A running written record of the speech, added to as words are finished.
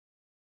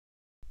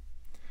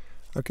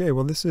Okay,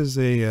 well this is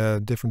a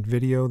different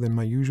video than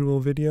my usual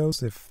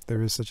videos, if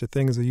there is such a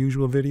thing as a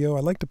usual video.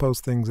 I like to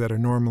post things that are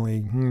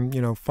normally,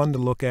 fun to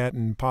look at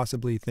and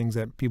possibly things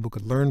that people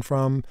could learn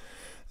from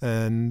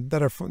and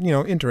that are,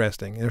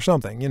 interesting or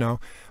something.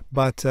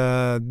 But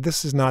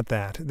this is not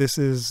that. This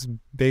is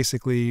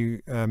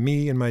basically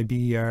me in my bee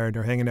yard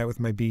or hanging out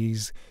with my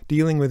bees,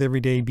 dealing with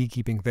everyday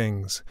beekeeping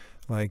things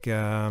like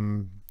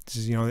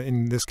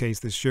in this case,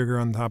 there's sugar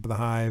on the top of the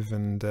hive,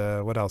 and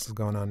what else is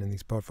going on in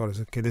these photos?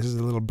 Okay, this is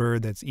a little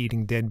bird that's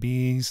eating dead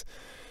bees,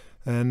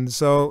 and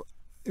so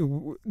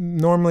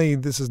normally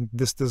this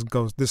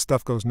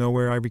stuff goes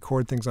nowhere. I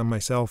record things on my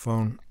cell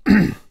phone,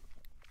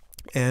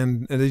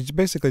 and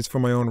it's for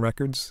my own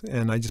records,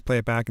 and I just play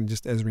it back and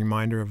just as a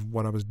reminder of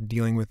what I was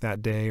dealing with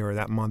that day or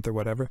that month or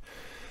whatever.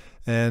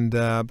 And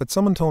but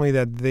someone told me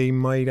that they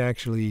might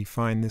actually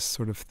find this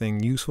sort of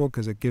thing useful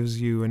because it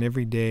gives you an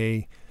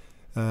everyday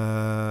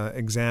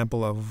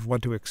example of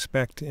what to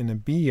expect in a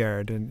bee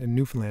yard in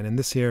Newfoundland. And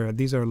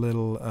these are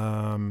little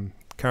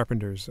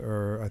carpenters,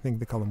 or I think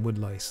they call them wood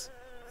lice.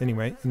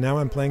 Anyway, now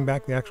I'm playing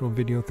back the actual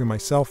video through my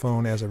cell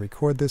phone as I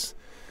record this,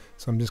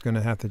 so I'm just going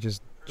to have to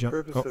just jump.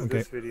 The purpose of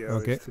this video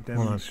is to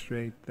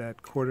demonstrate that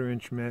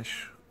 1/4-inch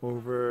mesh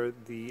over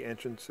the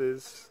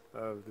entrances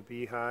of the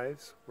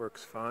beehives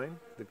works fine.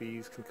 The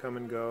bees can come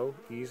and go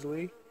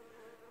easily.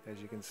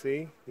 As you can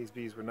see, these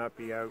bees would not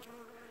be out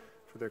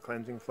for their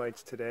cleansing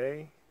flights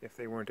today if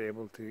they weren't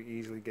able to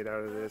easily get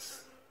out of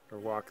this or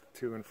walk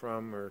to and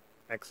from or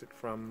exit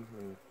from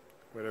and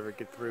whatever,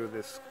 get through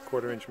this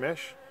 1/4-inch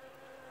mesh.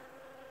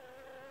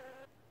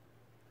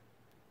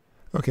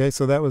 Okay,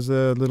 so that was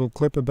a little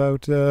clip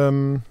about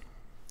the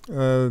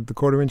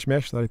 1/4-inch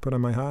mesh that I put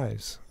on my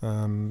hives,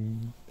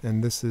 and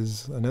this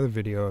is another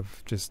video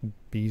of just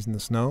bees in the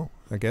snow,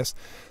 I guess.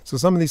 So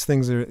some of these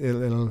things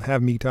it'll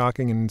have me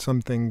talking, and some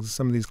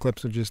of these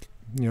clips are just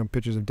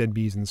pictures of dead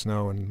bees in the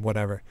snow and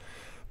whatever.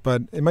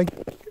 But it might,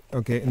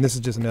 okay, and this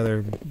is just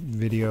another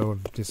video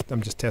of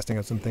I'm just testing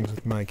out some things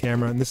with my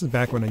camera, and this is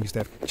back when I used to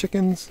have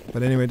chickens,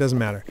 but anyway, it doesn't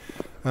matter.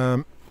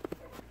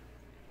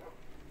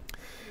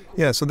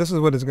 Yeah, so this is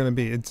what it's going to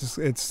be. It's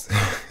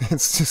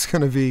just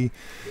going to be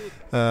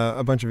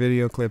a bunch of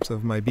video clips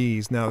of my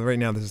bees. Now, right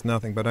now, this is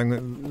nothing, but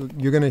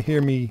you're going to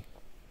hear me.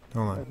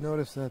 Hold on. I've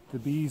noticed that the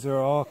bees are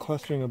all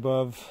clustering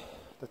above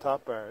the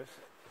top bars,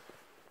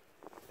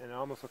 and it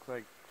almost looks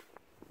like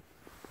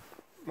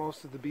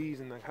most of the bees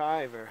in the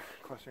hive are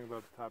clustering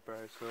above the top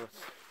bars. So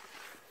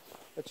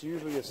that's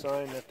usually a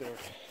sign that they're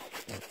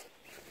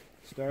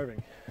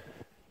starving.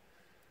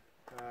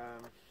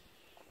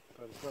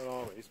 But it's not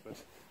always, but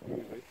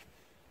usually.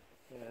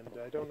 And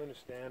I don't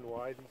understand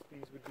why these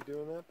bees would be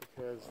doing that,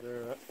 because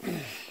they're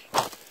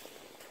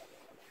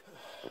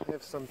I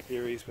have some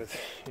theories, but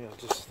they're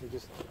just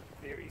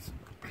theories,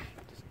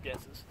 just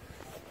guesses.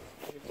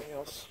 Anything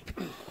else?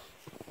 And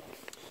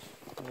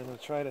I'm gonna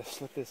try to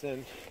slip this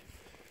in.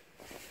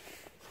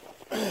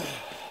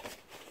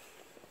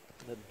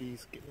 That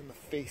bee's getting in the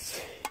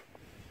face.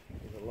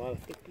 There's a lot of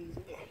thick bees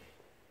in there.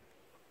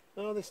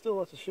 Oh, there's still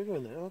lots of sugar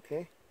in there.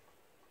 Okay.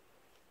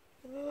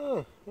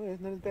 Oh,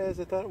 not as bad as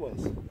I thought it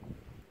was.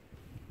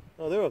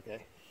 Oh, they're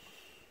okay.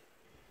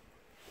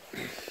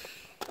 Yeah,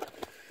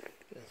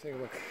 take a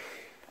look.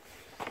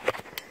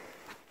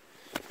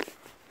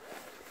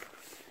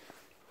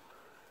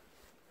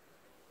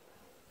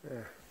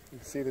 There, you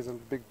can see there's a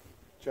big,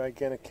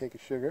 gigantic cake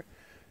of sugar,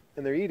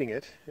 and they're eating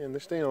it, and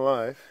they're staying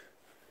alive,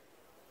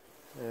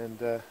 and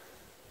they're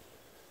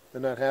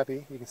not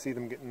happy. You can see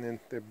them getting in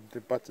their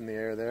butts in the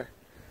air there.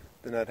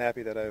 They're not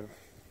happy that I'm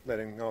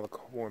letting all the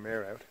warm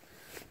air out.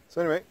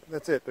 So anyway,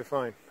 that's it. They're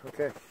fine.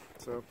 Okay,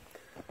 so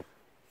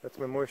that's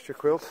my moisture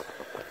quilt.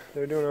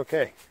 They're doing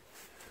okay.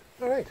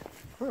 All right.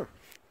 Huh.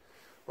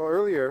 Well,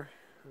 earlier,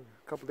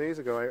 a couple days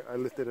ago, I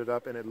lifted it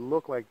up, and it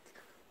looked like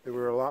there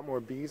were a lot more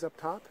bees up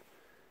top.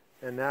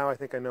 And now I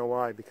think I know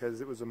why,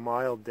 because it was a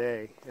mild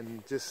day,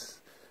 and just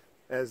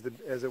as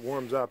it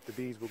warms up, the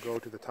bees will go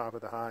to the top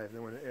of the hive,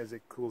 and then as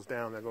it cools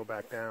down, they'll go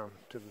back down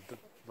to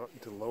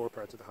the lower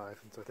parts of the hive.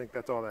 And so I think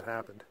that's all that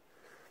happened.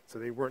 So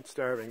they weren't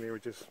starving, they were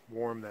just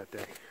warm that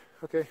day.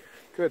 Okay,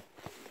 good.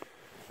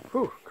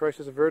 Whew,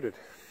 crisis averted.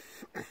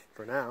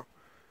 For now.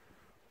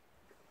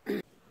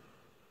 This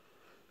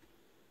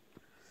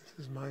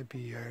is my bee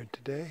yard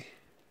today.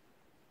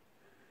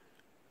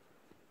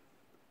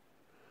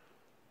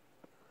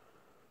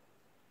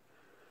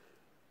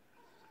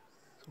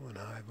 There's one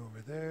hive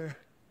over there.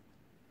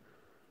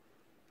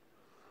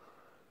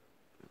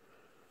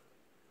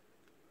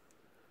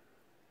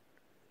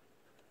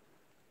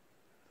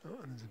 Oh,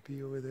 and there's a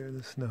bee over there in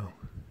the snow.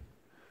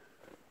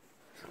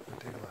 So we'll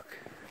take a look.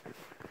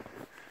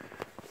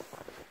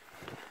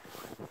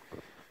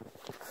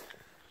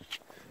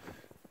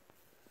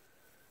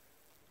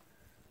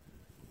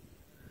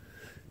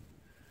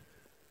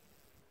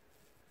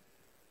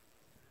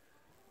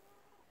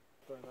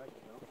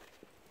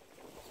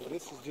 So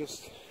this is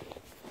just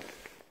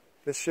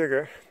this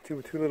sugar,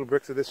 two little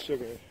bricks of this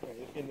sugar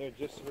in there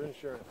just for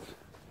insurance.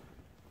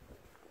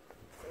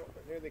 Oh,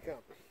 and here they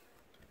come.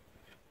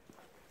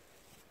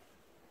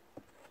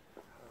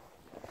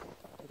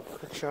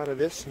 shot of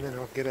this and then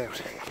I'll get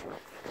out.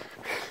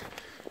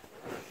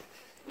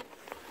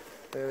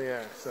 There they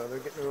are. So they're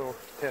getting a little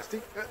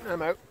testy.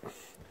 I'm out.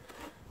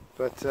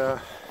 But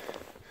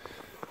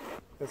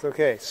that's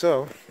okay.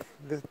 So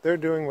they're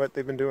doing what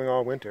they've been doing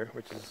all winter,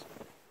 which is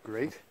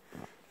great.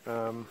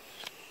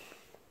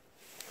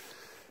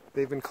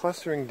 They've been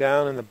clustering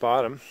down in the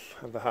bottom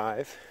of the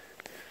hive,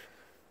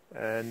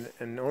 and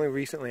only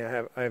recently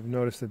I've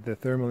noticed that the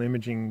thermal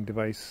imaging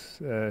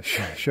device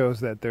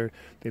shows that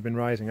they've been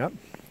rising up,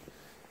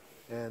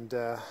 and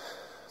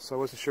so I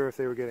wasn't sure if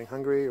they were getting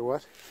hungry or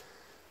what.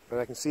 But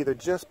I can see they're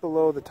just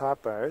below the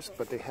top bars,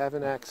 but they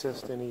haven't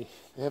accessed any.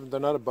 They're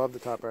not above the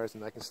top bars,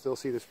 and I can still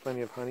see there's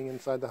plenty of honey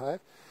inside the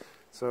hive.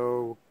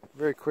 So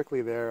very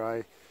quickly there,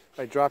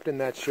 I dropped in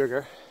that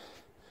sugar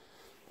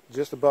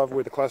just above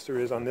where the cluster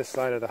is on this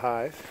side of the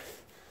hive,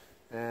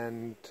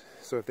 and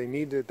so if they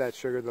need that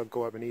sugar, they'll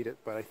go up and eat it.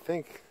 But I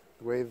think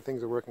the way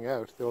things are working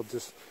out, they'll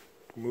just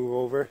move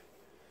over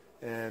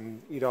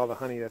and eat all the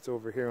honey that's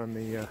over here on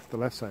the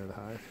left side of the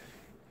hive.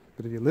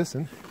 But if you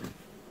listen.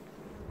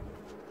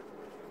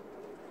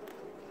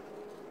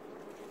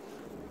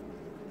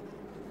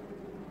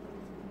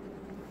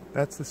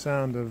 That's the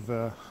sound of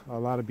a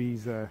lot of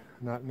bees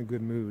not in a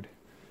good mood.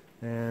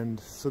 And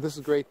so this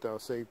is great though.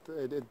 So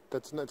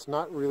it's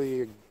not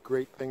really a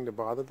great thing to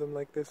bother them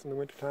like this in the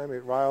wintertime.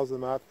 It riles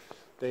them up.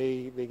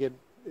 They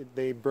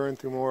burn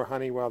through more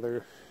honey while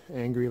they're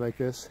angry like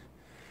this.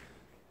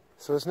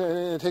 So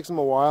it takes them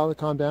a while to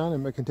calm down,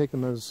 and it can take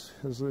them as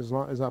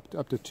long as up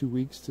to 2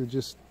 weeks to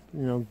just,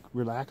 you know,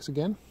 relax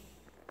again.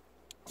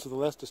 So the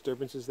less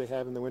disturbances they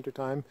have in the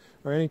wintertime,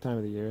 or any time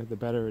of the year, the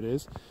better it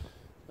is.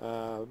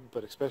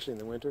 But especially in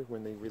the winter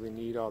when they really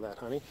need all that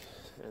honey,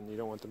 and you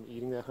don't want them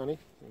eating that honey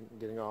and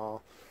getting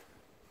all,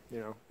 you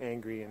know,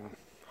 angry and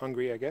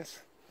hungry, I guess.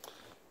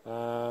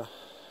 So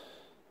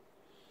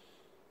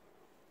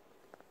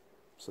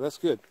that's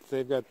good.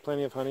 They've got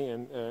plenty of honey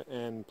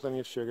and plenty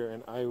of sugar,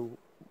 and I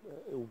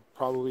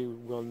probably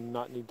will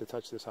not need to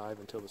touch this hive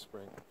until the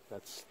spring.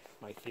 That's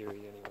my theory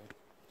anyway.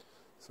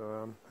 So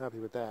I'm happy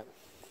with that.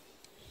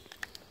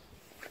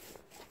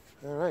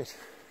 All right.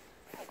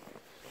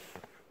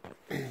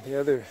 The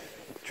other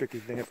tricky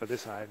thing about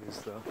this hive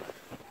is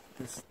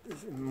this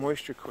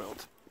moisture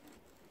quilt.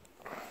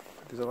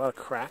 There's a lot of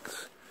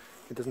cracks.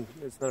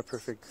 It's not a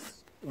perfect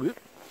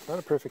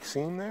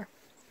seam there.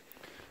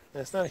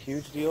 And it's not a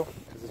huge deal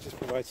because it just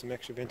provides some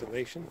extra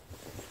ventilation.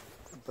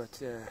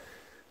 But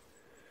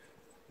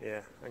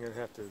yeah, I'm gonna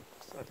have to.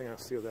 I think I'll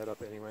seal that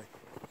up anyway.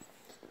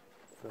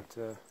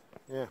 But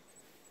yeah,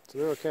 so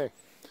they're okay.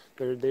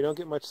 They don't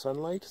get much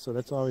sunlight, so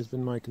that's always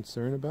been my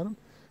concern about them.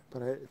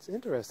 But it's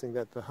interesting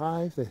that the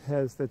hive that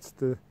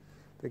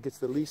gets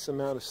the least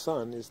amount of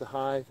sun is the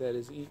hive that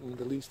has eaten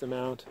the least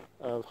amount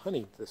of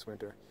honey this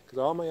winter. Because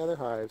all my other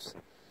hives,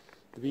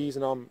 the bees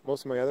and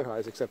most of my other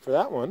hives, except for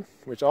that one,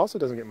 which also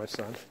doesn't get much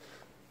sun,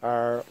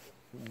 are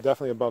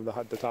definitely above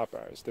the top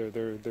bars.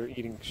 They're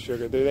eating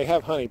sugar. They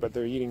have honey, but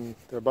they're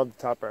above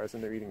the top bars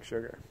and they're eating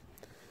sugar.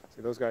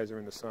 So those guys are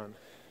in the sun.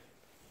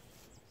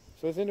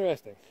 So it's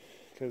interesting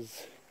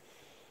because,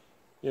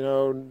 you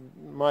know,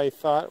 my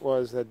thought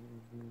was that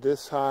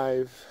this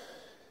hive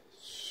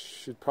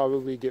should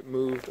probably get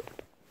moved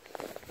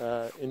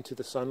into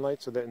the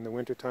sunlight so that in the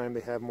wintertime they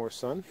have more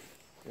sun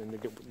and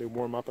they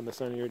warm up on the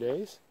sunnier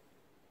days.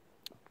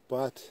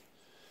 But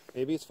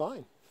maybe it's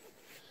fine.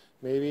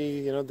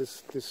 Maybe, you know,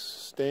 this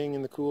staying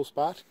in the cool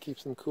spot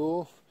keeps them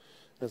cool.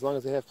 As long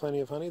as they have plenty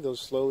of honey, they'll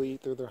slowly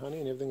eat through their honey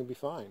and everything will be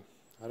fine.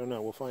 I don't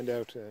know. We'll find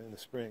out in the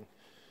spring.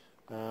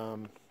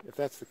 If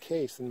that's the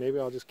case, then maybe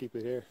I'll just keep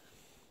it here.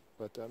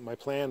 But my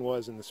plan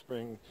was in the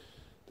spring,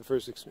 the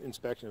first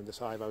inspection of this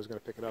hive, I was going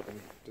to pick it up and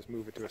just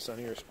move it to a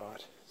sunnier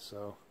spot.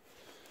 So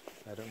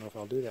I don't know if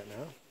I'll do that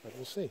now, but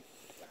we'll see.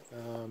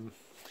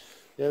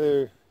 The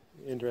other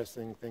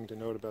interesting thing to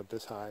note about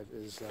this hive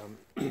is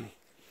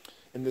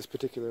in this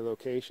particular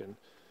location,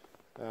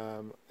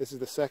 this is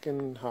the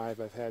second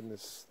hive I've had in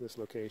this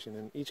location,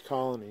 and each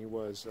colony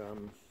was,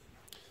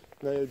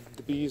 the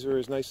bees were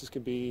as nice as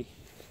could be,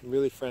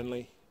 really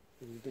friendly,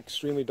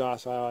 extremely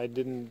docile.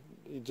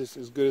 Just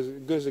as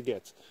good as it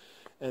gets.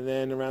 And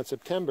then around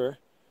September,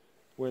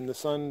 when they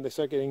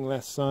start getting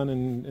less sun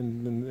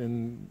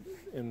and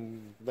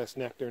less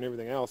nectar and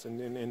everything else,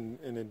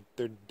 and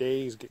their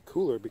days get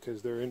cooler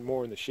because they're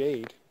more in the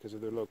shade because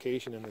of their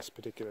location in this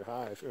particular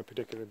hive or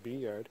particular bee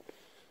yard,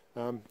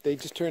 they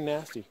just turn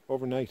nasty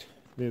overnight.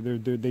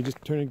 They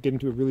just get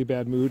into a really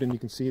bad mood, and you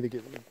can see they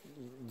get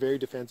very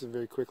defensive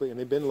very quickly, and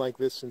they've been like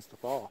this since the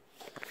fall.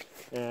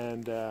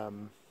 And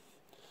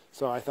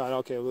so I thought,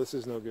 okay, well, this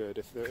is no good.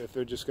 If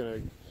they're just going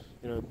to,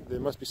 you know, there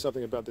must be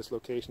something about this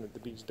location that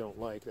the bees don't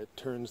like that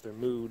turns their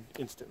mood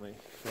instantly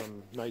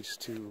from nice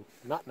to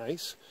not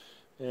nice.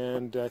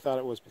 And I thought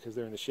it was because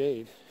they're in the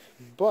shade.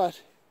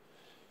 But,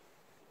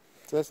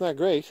 so that's not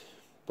great,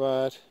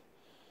 but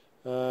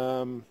I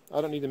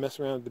don't need to mess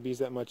around with the bees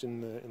that much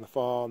in the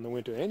fall and the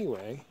winter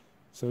anyway.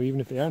 So even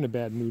if they are in a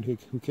bad mood,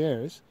 who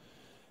cares?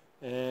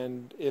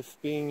 And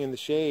if being in the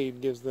shade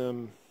gives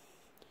them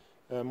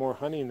more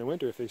honey in the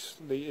winter. If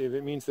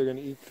it means they're going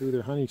to eat through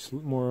their honey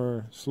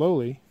more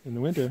slowly in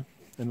the winter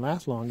and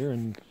last longer,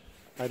 and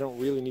I don't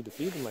really need to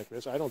feed them like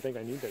this, I don't think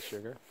I need that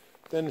sugar,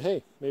 then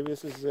hey, maybe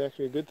this is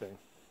actually a good thing.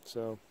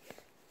 So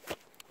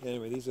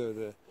anyway, these are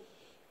the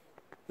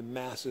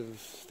massive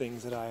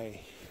things that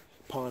I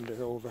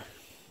ponder over.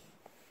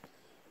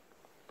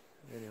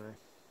 Anyway.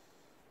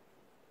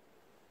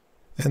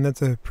 And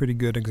that's a pretty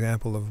good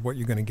example of what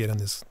you're going to get on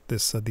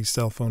these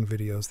cell phone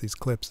videos, these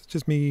clips. It's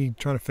just me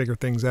trying to figure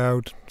things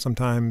out,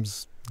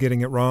 sometimes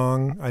getting it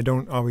wrong. I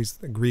don't always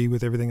agree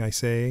with everything I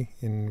say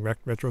in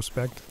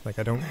retrospect. Like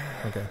I don't...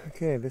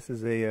 Okay, this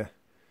is a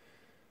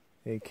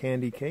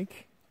candy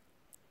cake.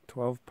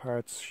 12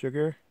 parts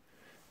sugar,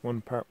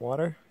 1 part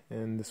water,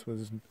 and this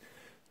was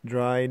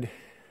dried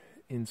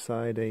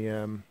inside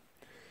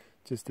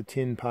just a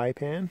tin pie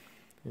pan.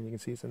 And you can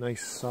see it's a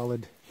nice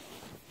solid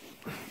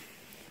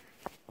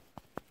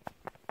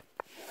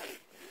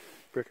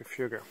brick of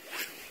sugar.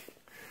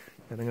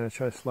 And I'm going to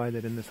try to slide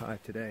it in this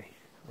hive today,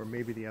 or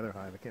maybe the other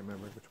hive. I can't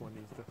remember which one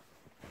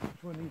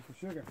needs the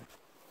sugar.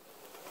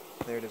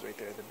 There it is right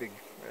there, the big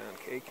round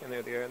cake, and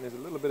there they are. And there's a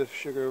little bit of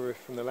sugar over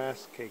from the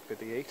last cake that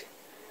they ate.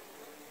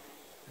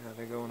 Now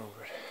they're going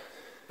over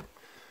it.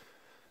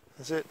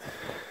 That's it.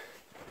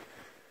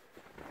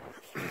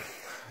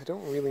 I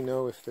don't really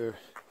know if they're...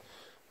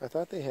 I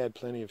thought they had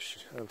plenty of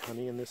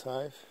honey in this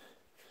hive,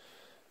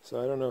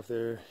 so I don't know if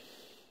they're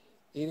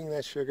eating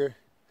that sugar,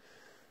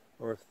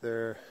 or if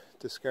they're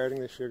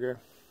discarding the sugar,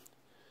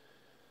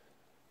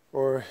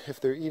 or if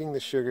they're eating the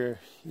sugar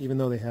even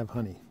though they have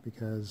honey,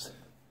 because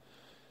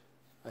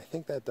I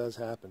think that does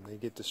happen. They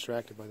get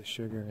distracted by the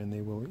sugar and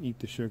they will eat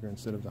the sugar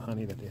instead of the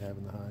honey that they have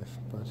in the hive.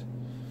 But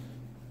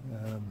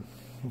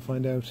we'll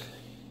find out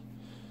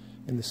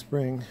in the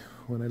spring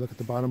when I look at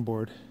the bottom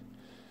board,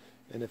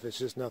 and if it's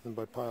just nothing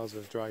but piles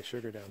of dry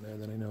sugar down there,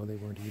 then I know they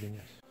weren't eating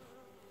it.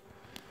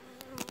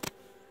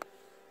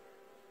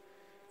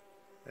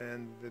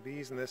 And the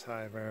bees in this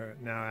hive are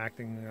now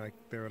acting like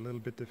they're a little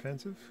bit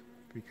defensive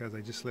because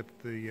I just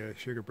slipped the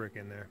sugar brick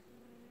in there.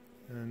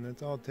 And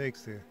that's all it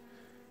takes to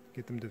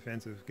get them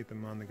defensive, get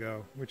them on the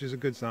go, which is a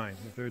good sign.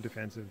 If they're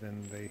defensive,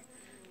 then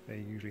they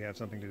usually have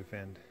something to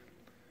defend,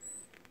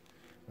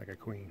 like a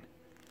queen.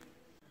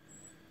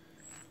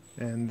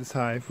 And this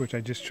hive, which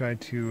I just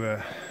tried to...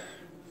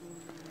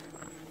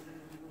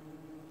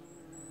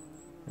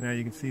 now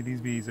you can see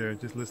these bees are,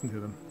 just listen to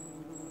them.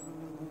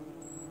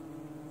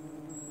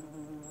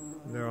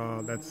 They're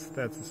all, that's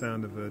the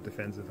sound of a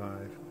defensive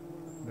hive.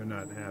 They're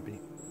not happy.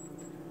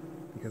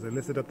 Because I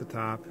lifted up the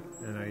top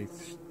and I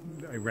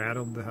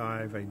rattled the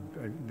hive.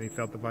 They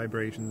felt the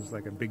vibrations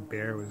like a big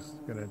bear was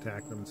going to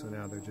attack them, so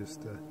now they're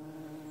just,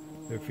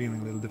 they're feeling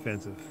a little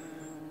defensive.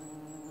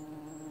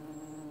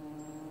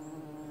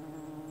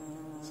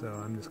 So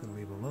I'm just going to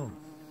leave it alone.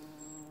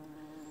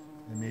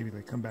 And maybe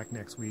they come back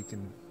next week,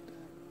 and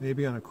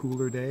maybe on a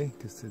cooler day,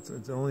 because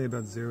it's only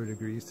about 0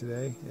 degrees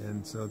today,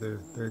 and so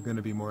they're going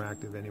to be more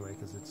active anyway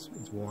because it's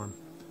warm.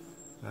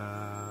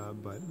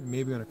 But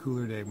maybe on a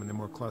cooler day when they're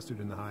more clustered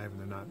in the hive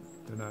and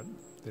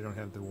they don't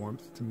have the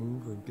warmth to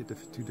move or get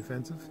too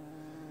defensive.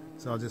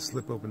 So I'll just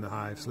slip open the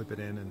hive, slip it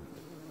in, and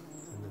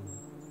then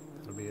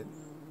that'll be it.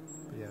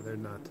 But yeah, they're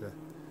not.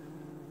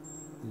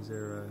 These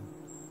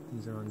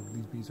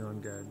bees are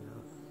on guard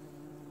now.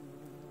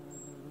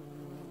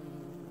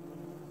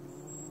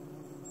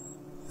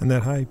 And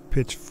that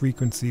high-pitched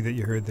frequency that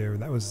you heard there,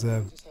 that was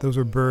those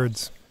were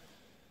birds.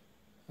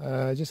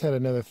 I just had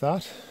another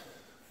thought.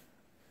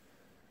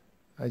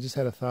 I just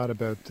had a thought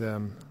about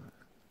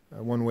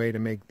one way to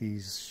make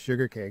these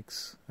sugar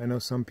cakes. I know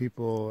some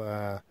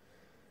people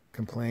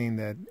complain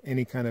that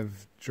any kind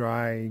of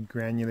dry,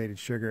 granulated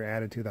sugar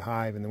added to the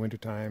hive in the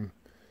wintertime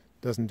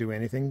doesn't do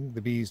anything.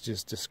 The bees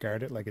just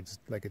discard it like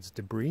it's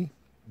debris.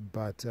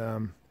 But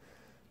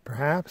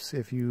perhaps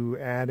if you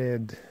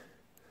added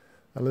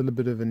a little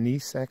bit of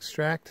anise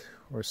extract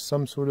or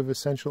some sort of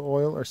essential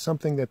oil or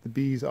something that the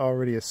bees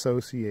already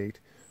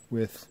associate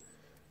with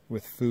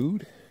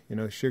food, you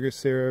know, sugar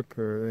syrup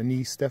or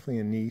anise, definitely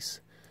anise.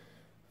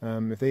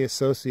 If they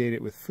associate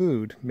it with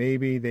food,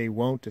 maybe they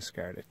won't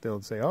discard it.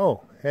 They'll say,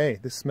 oh, hey,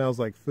 this smells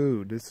like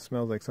food. This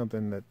smells like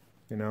something that,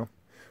 you know,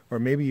 or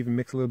maybe even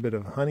mix a little bit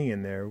of honey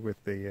in there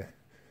with the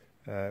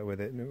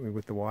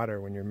with the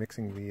water when you're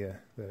mixing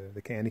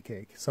the candy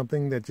cake.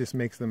 Something that just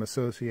makes them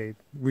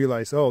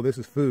realize, oh, this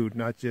is food,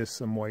 not just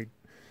some white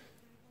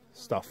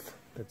stuff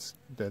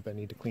that I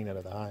need to clean out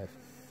of the hive.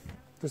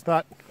 Just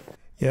thought.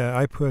 Yeah,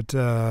 I put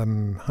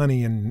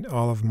honey in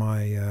all of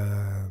my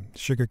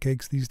sugar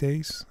cakes these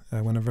days.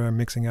 Whenever I'm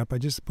mixing up, I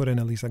just put in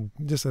at least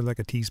like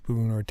a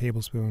teaspoon or a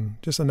tablespoon,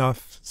 just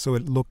enough so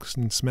it looks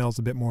and smells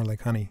a bit more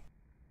like honey.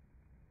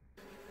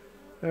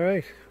 All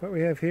right, what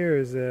we have here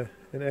is an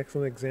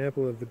excellent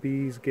example of the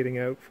bees getting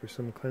out for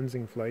some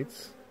cleansing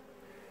flights.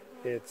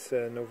 It's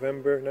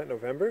November, not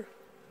November.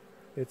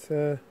 It's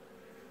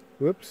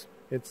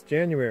it's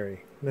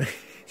January,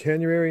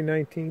 January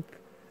 19th.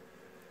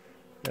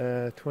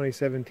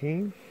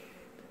 2017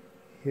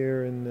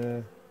 here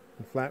in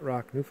Flat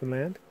Rock,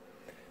 Newfoundland,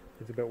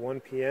 It's about 1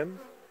 p.m.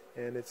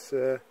 and it's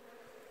a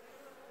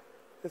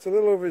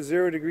little over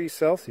 0 degrees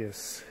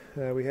Celsius.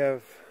 We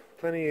have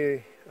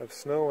plenty of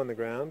snow on the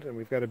ground, and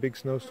we've got a big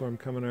snowstorm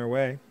coming our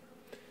way.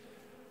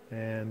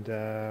 And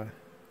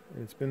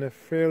it's been a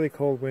fairly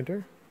cold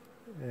winter,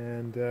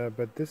 and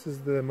but this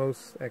is the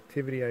most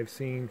activity I've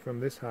seen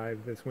from this hive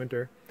this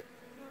winter,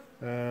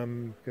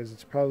 because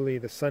it's probably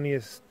the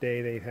sunniest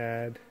day they've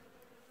had,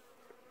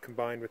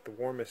 combined with the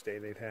warmest day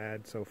they've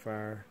had so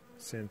far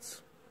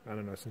since, I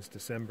don't know, since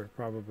December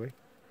probably.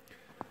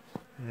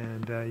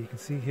 And you can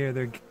see here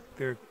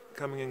they're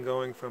coming and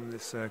going from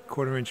this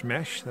 1/4-inch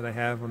mesh that I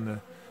have on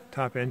the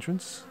top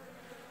entrance,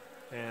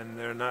 and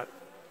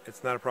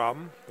it's not a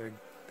problem.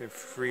 They're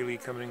freely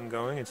coming and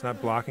going. It's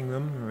not blocking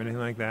them or anything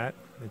like that.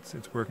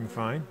 It's working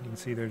fine. You can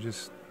see they're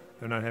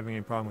not having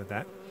any problem with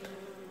that.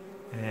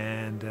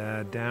 And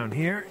down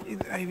here,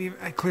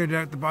 I cleared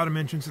out the bottom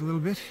entrance a little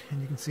bit,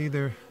 and you can see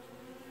they're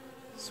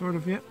sort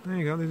of, yeah, there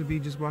you go. There's a bee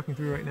just walking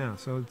through right now.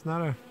 So it's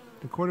not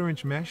the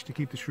 1/4-inch mesh to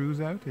keep the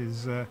shrews out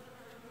is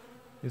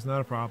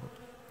not a problem.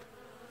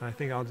 I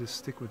think I'll just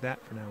stick with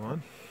that for now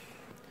on.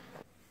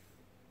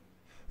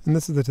 And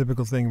this is the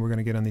typical thing we're going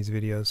to get on these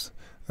videos.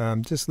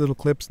 Just little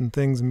clips and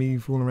things, me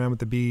fooling around with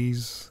the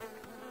bees.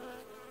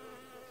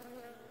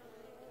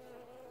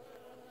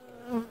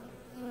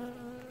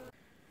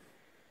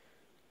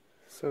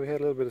 So we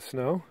had a little bit of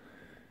snow,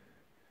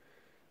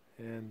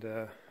 and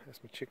that's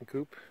my chicken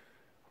coop,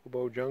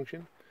 Hobo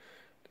Junction,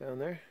 down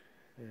there.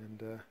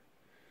 And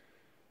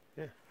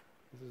yeah,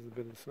 this is the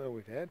bit of snow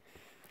we've had. I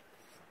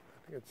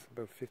think it's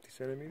about 50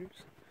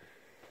 centimeters.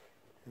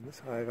 And this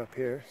hive up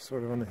here,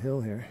 sort of on the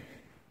hill here,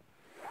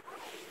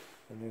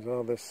 and there's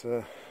all this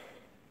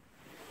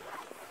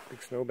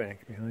big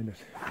snowbank behind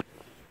it.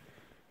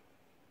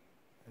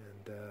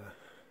 And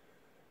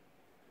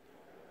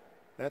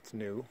that's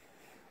new.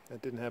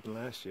 That didn't happen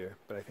last year,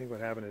 but I think what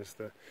happened is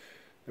the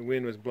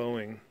wind was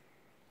blowing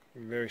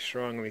very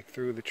strongly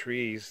through the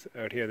trees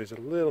out here. There's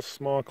a little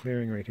small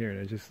clearing right here,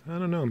 and I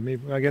don't know,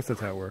 maybe, I guess that's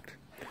how it worked.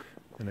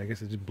 And I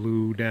guess it just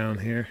blew down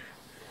here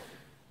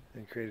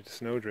and created a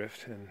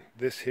snowdrift. And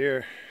this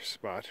here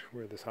spot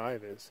where this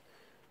hive is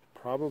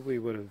probably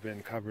would have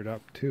been covered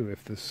up too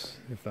if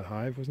the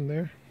hive wasn't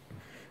there.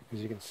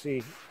 As you can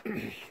see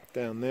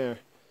down there,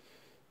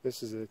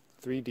 this is a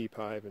 3 deep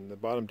hive, and the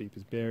bottom deep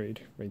is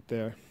buried right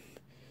there.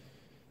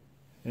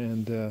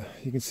 And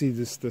you can see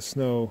the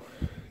snow,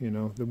 you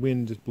know, the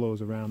wind just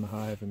blows around the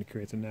hive and it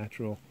creates a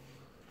natural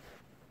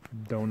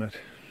donut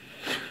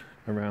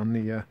around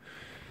the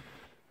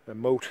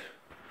moat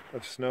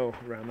of snow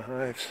around the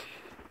hives.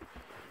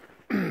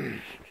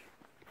 And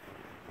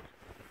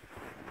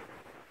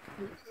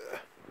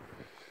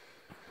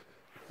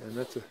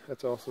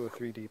that's also a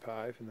 3 deep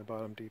hive, and the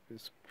bottom deep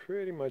is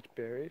pretty much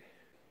buried.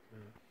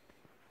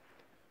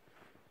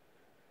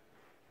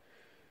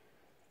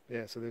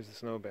 Yeah, so there's the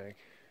snowbank.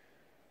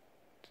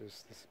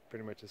 This is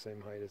pretty much the same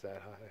height as that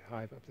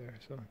hive up there,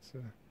 so it's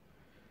a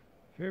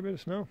fair bit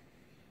of snow.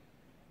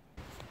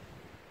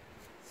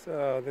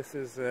 So this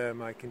is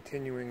my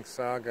continuing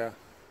saga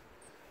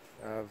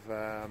of,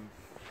 oh,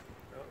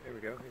 here we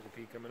go, here's a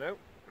bee coming out.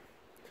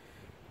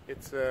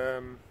 It's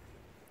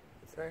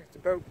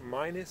about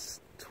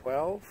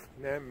 -12,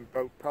 now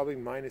about probably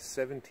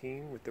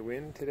 -17 with the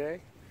wind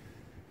today.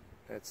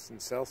 That's in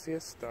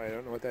Celsius. I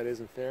don't know what that is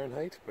in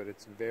Fahrenheit, but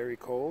it's very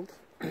cold.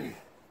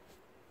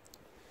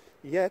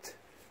 Yet,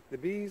 the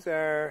bees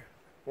are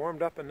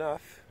warmed up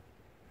enough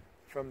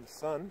from the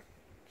sun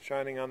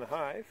shining on the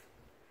hive,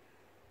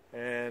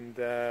 and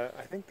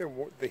I think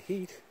the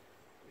heat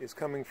is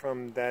coming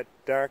from that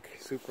dark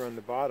super on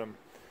the bottom.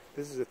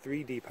 This is a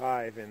 3 deep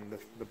hive, and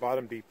the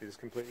bottom deep is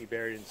completely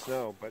buried in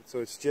snow, but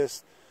so it's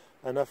just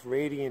enough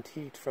radiant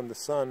heat from the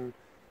sun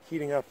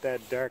heating up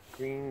that dark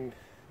green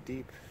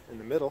deep in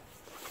the middle,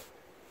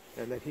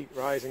 and that heat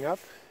rising up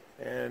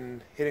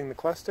and hitting the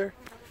cluster.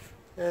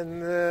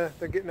 And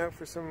they're getting out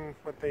for some,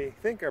 what they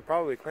think are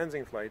probably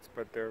cleansing flights,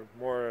 but they're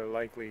more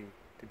likely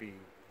to be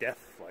death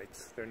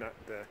flights. They're not,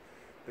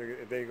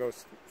 if they go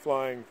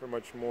flying for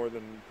much more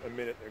than a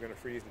minute, they're going to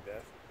freeze to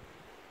death.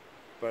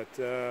 But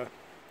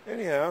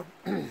anyhow,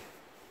 I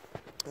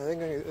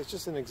think it's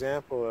just an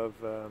example of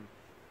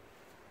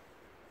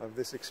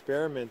this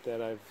experiment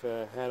that I've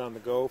had on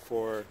the go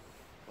for,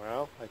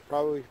 well, like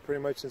probably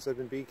pretty much since I've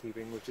been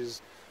beekeeping, which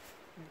is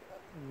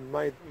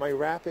my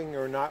wrapping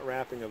or not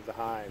wrapping of the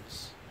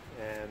hives,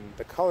 and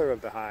the color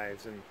of the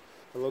hives, and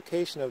the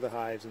location of the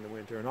hives in the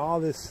winter, and all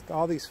these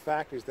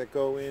factors that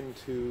go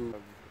into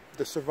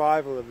the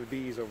survival of the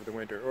bees over the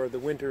winter, or the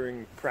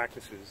wintering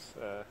practices,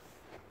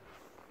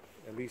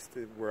 at least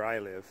where I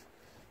live.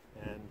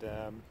 And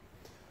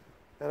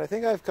I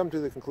think I've come to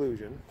the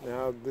conclusion.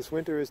 Now, this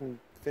winter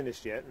isn't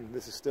finished yet, and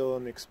this is still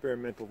an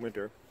experimental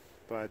winter,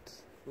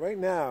 but right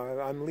now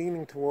I'm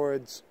leaning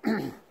towards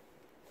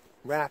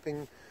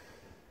wrapping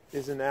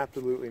isn't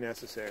absolutely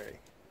necessary.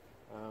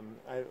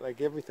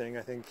 Like everything,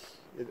 I think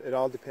it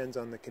all depends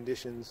on the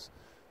conditions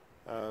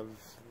of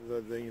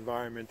the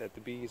environment that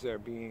the bees are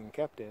being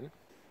kept in.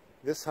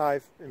 This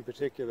hive in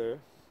particular,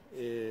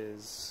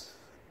 is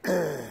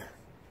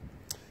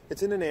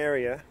it's in an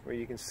area where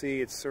you can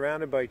see it's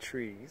surrounded by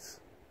trees,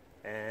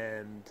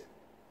 and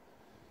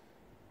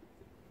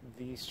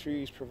these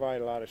trees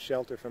provide a lot of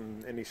shelter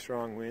from any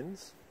strong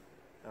winds.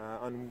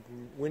 On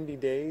windy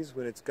days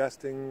when it's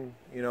gusting,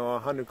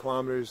 100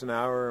 kilometers an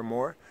hour or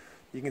more,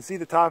 you can see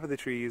the top of the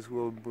trees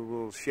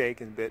will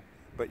shake a bit,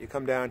 but you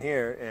come down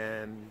here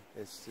and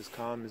it's as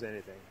calm as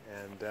anything.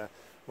 And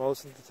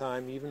most of the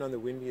time, even on the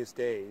windiest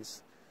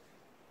days,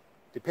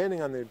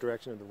 depending on the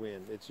direction of the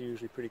wind, it's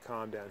usually pretty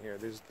calm down here.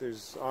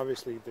 There's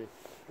obviously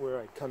where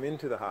I come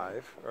into the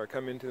hive, or I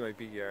come into my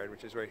bee yard,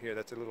 which is right here.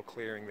 That's a little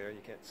clearing there.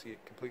 You can't see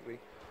it completely,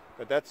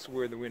 but that's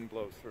where the wind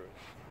blows through.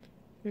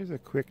 Here's a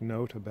quick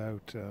note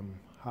about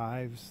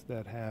hives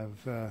that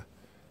have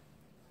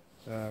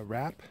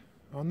wrap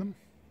on them.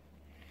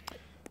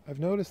 I've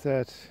noticed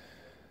that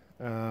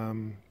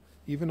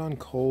even on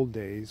cold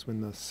days,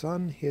 when the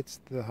sun hits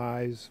the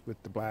hives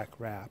with the black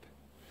wrap,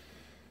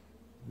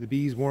 the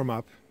bees warm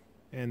up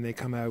and they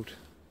come out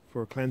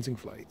for cleansing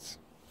flights,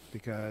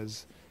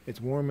 because it's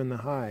warm in the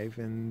hive,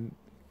 and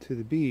to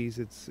the bees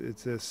it's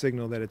a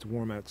signal that it's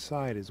warm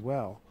outside as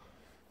well.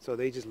 So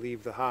they just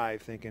leave the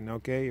hive thinking,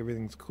 okay,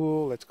 everything's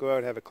cool, let's go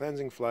out, have a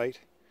cleansing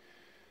flight.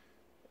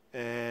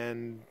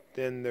 And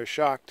then they're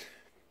shocked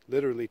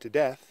literally to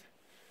death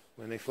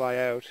when they fly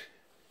out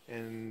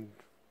and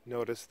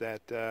notice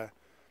that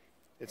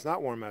it's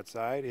not warm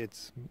outside,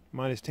 it's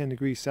minus 10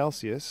 degrees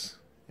Celsius,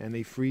 and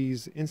they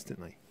freeze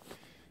instantly.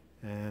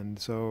 And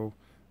so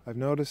I've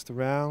noticed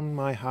around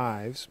my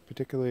hives,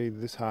 particularly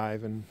this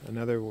hive and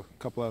another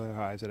couple other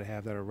hives that I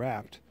have that are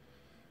wrapped,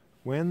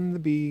 when the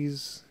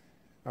bees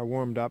are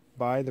warmed up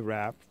by the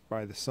wrap,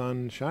 by the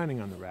sun shining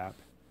on the wrap,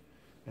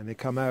 and they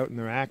come out and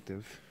they're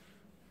active,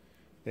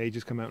 they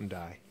just come out and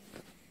die.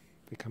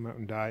 They come out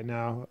and die.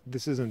 Now,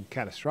 this isn't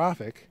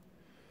catastrophic,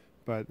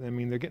 but I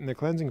mean, they're getting their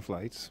cleansing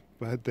flights,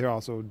 but they're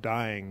also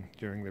dying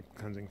during their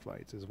cleansing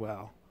flights as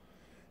well.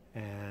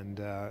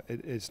 And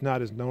it's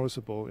not as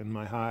noticeable in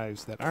my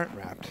hives that aren't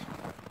wrapped.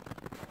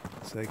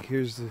 It's like,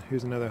 here's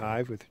another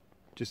hive with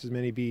just as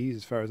many bees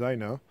as far as I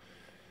know,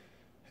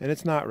 and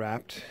it's not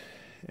wrapped,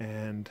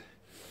 and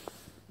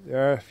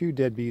there are a few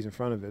dead bees in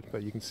front of it,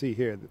 but you can see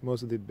here that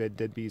most of the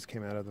dead bees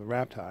came out of the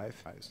wrapped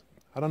hive.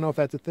 I don't know if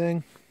that's a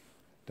thing.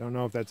 Don't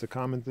know if that's a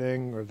common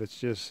thing, or if it's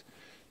just,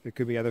 there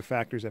could be other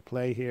factors at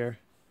play here.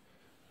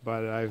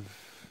 But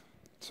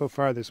so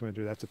far this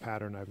winter, that's a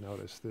pattern I've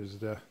noticed.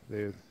 There's a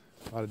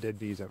lot of dead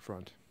bees up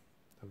front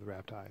of the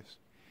wrapped hives.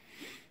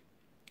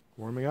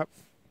 Warming up,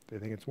 they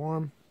think it's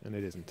warm, and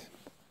it isn't.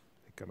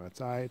 They come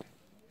outside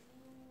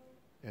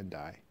and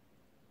die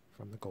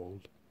from the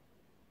cold.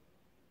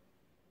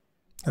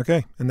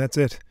 Okay, and that's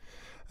it.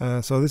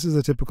 So this is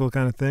a typical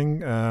kind of thing.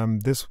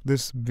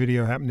 This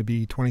video happened to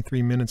be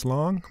 23 minutes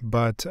long,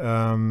 but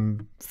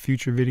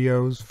future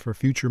videos for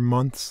future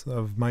months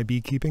of my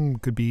beekeeping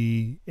could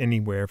be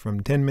anywhere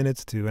from 10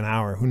 minutes to an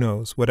hour. Who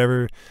knows?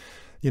 Whatever,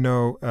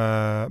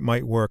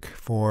 might work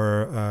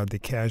for the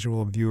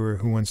casual viewer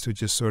who wants to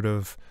just sort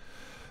of,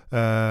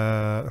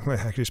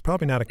 actually it's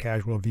probably not a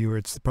casual viewer,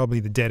 it's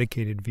probably the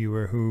dedicated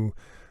viewer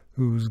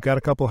who's got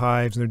a couple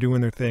hives and they're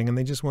doing their thing, and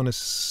they just want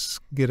to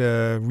get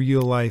a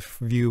real-life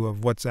view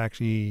of what's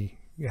actually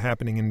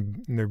happening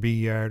in their bee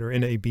yard or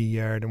in a bee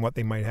yard, and what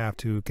they might have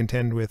to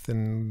contend with,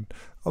 and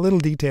little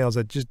details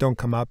that just don't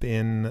come up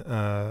in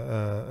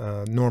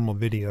normal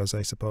videos,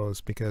 I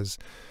suppose, because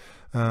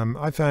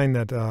I find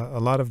that a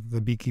lot of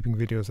the beekeeping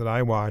videos that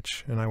I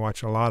watch, and I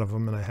watch a lot of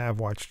them, and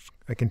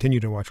I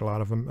continue to watch a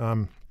lot of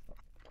them,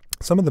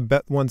 some of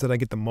the ones that I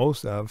get the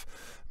most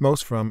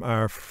from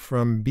are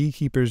from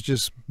beekeepers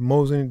just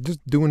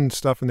doing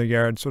stuff in their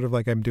yard, sort of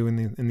like I'm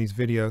doing in these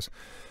videos,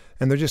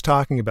 and they're just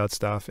talking about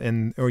stuff,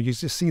 or you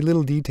just see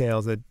little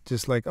details that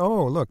just like,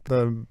 oh, look,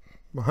 the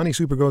honey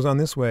super goes on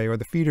this way, or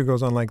the feeder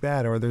goes on like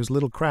that, or there's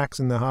little cracks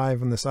in the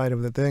hive on the side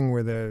of the thing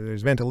where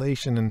there's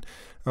ventilation, and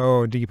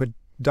oh, do you put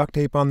duct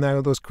tape on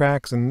those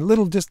cracks,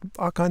 and just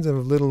all kinds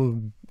of little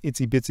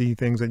itsy bitsy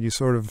things that you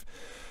sort of,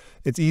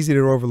 it's easy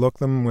to overlook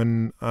them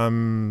when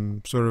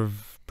I'm sort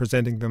of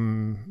presenting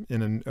them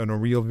in a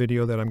real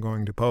video that I'm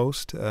going to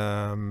post.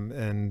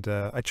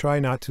 I try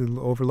not to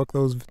overlook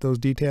those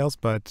details,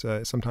 but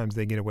sometimes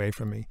they get away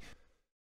from me.